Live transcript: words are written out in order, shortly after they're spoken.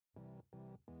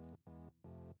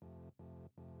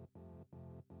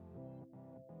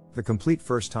The complete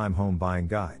first-time home buying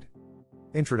guide.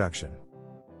 Introduction.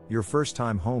 Your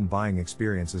first-time home buying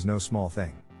experience is no small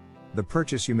thing. The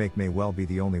purchase you make may well be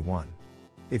the only one.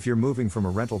 If you're moving from a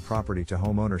rental property to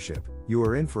home ownership, you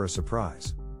are in for a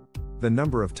surprise. The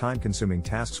number of time-consuming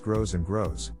tasks grows and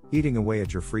grows, eating away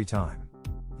at your free time.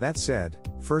 That said,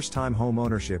 first-time home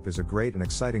ownership is a great and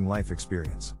exciting life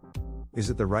experience. Is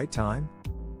it the right time?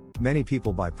 Many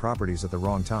people buy properties at the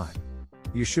wrong time.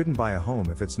 You shouldn't buy a home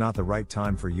if it's not the right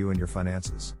time for you and your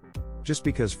finances. Just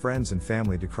because friends and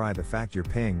family decry the fact you're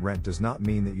paying rent does not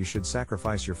mean that you should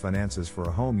sacrifice your finances for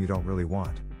a home you don't really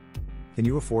want. Can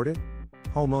you afford it?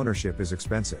 Home ownership is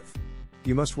expensive.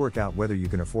 You must work out whether you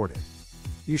can afford it.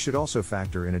 You should also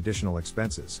factor in additional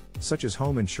expenses, such as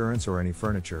home insurance or any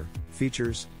furniture,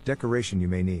 features, decoration you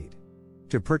may need.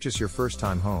 To purchase your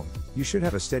first-time home, you should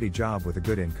have a steady job with a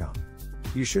good income.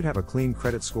 You should have a clean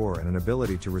credit score and an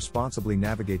ability to responsibly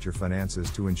navigate your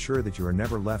finances to ensure that you are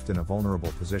never left in a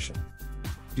vulnerable position.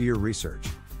 Do your research.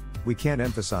 We can't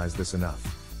emphasize this enough.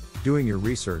 Doing your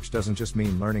research doesn't just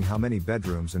mean learning how many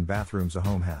bedrooms and bathrooms a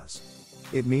home has.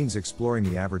 It means exploring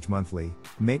the average monthly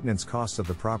maintenance costs of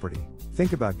the property.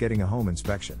 Think about getting a home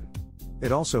inspection.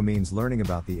 It also means learning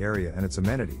about the area and its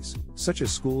amenities, such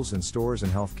as schools and stores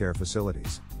and healthcare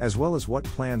facilities, as well as what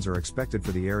plans are expected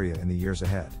for the area in the years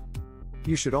ahead.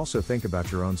 You should also think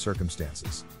about your own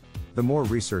circumstances. The more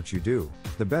research you do,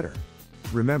 the better.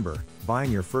 Remember,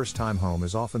 buying your first-time home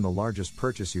is often the largest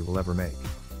purchase you will ever make.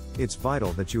 It's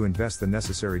vital that you invest the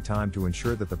necessary time to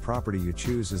ensure that the property you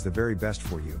choose is the very best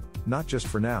for you, not just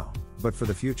for now, but for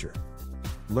the future.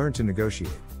 Learn to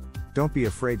negotiate. Don't be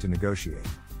afraid to negotiate.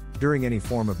 During any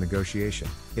form of negotiation,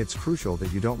 it's crucial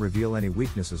that you don't reveal any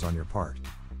weaknesses on your part.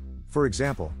 For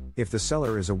example, if the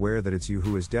seller is aware that it's you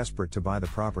who is desperate to buy the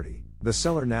property, the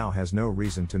seller now has no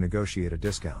reason to negotiate a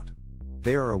discount.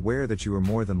 They are aware that you are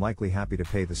more than likely happy to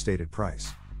pay the stated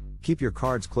price. Keep your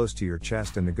cards close to your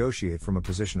chest and negotiate from a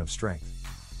position of strength.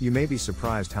 You may be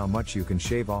surprised how much you can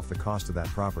shave off the cost of that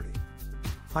property.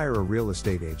 Hire a real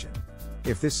estate agent.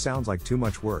 If this sounds like too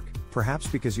much work, perhaps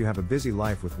because you have a busy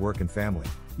life with work and family,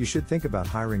 you should think about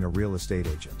hiring a real estate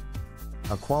agent.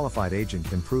 A qualified agent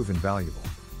can prove invaluable.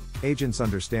 Agents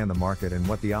understand the market and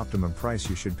what the optimum price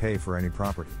you should pay for any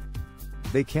property.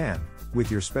 They can,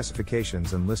 with your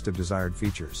specifications and list of desired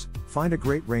features, find a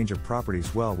great range of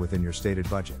properties well within your stated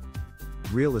budget.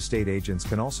 Real estate agents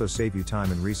can also save you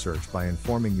time and research by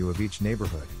informing you of each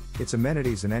neighborhood, its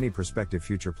amenities and any prospective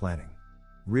future planning.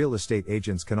 Real estate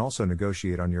agents can also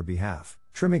negotiate on your behalf,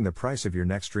 trimming the price of your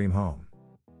next dream home.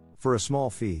 For a small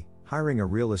fee, hiring a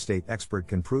real estate expert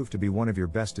can prove to be one of your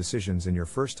best decisions in your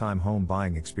first-time home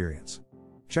buying experience.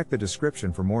 Check the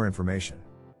description for more information.